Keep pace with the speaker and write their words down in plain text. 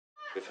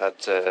We've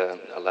had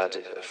a lad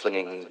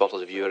flinging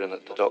bottles of urine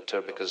at the doctor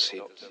because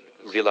he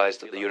realised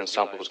that the urine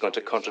sample was going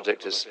to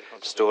contradict his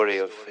story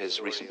of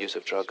his recent use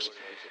of drugs.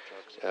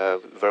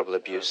 Verbal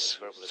abuse,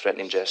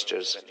 threatening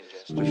gestures.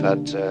 We've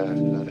had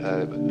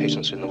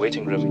patients in the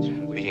waiting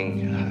room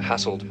being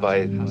hassled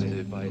by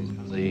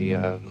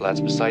the lads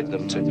beside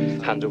them to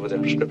hand over their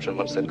prescription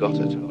once they'd got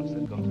it.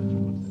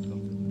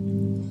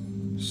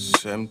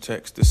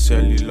 Semtex the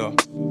cellular,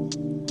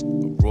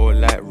 raw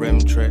like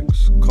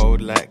Remtrex, cold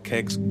like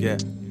kegs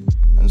get,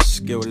 and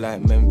skill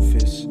like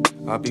Memphis.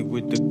 I be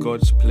with the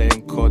gods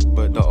playing COD,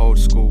 but the old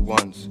school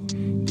ones.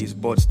 These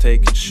bots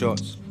taking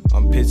shots,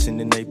 I'm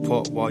pissing in a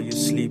pot while you're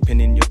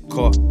sleeping in your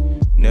cot.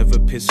 Never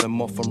piss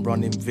them off, I'm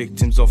running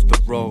victims off the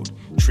road.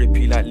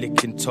 Trippy like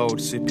licking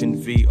toad, sipping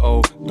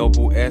VO,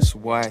 double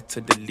SY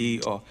to the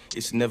leader.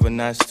 It's never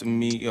nice to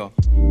meet ya.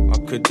 I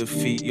could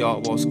defeat ya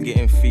whilst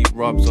getting feet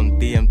rubs on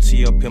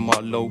DMT up in my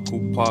local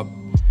pub.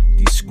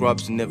 These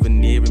scrubs never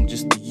near him,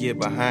 just a year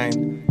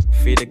behind.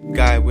 Fear the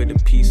guy with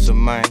a peace of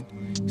mind.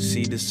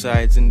 See the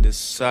sides and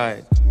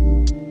decide.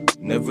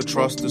 Never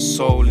trust a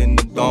soul in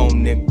the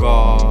dome,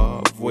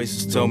 nigga.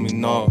 Voices tell me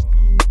no.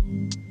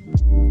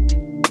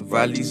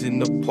 Valleys in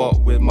the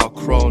pot with my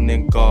crow,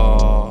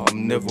 nigga.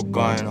 I'm never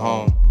going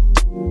home.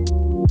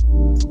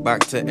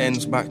 Back to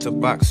ends, back to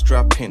back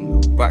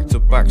strapping, back to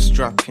back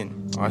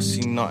strapping. I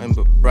see nothing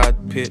but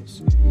Brad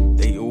Pitts.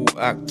 They all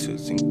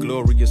actors,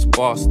 inglorious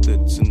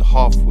bastards and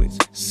halfwits.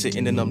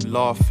 Sitting and I'm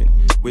laughing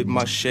with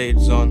my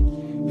shades on.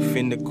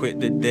 Finna quit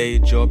the day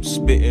job,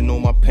 spitting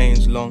all my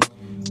pains long.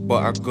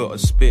 But I gotta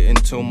spit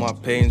until my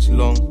pain's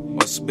long,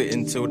 or spit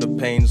until the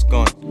pain's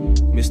gone.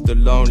 Mr.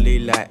 Lonely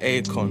like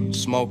Akon,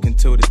 smoking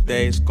till the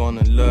day's gone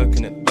and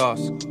lurking at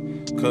dusk.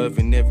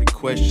 Curving every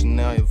question,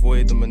 I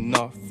avoid them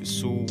enough.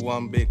 It's all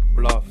one big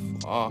bluff.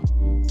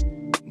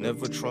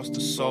 Never trust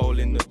a soul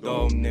in the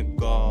dome,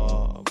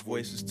 nigga.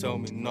 Voices tell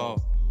me no.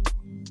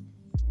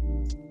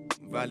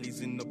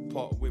 Valleys in the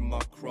pot with my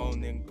crow,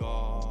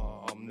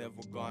 nigga. I'm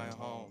never going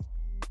home.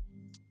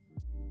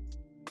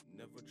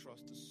 Never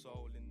trust a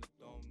soul in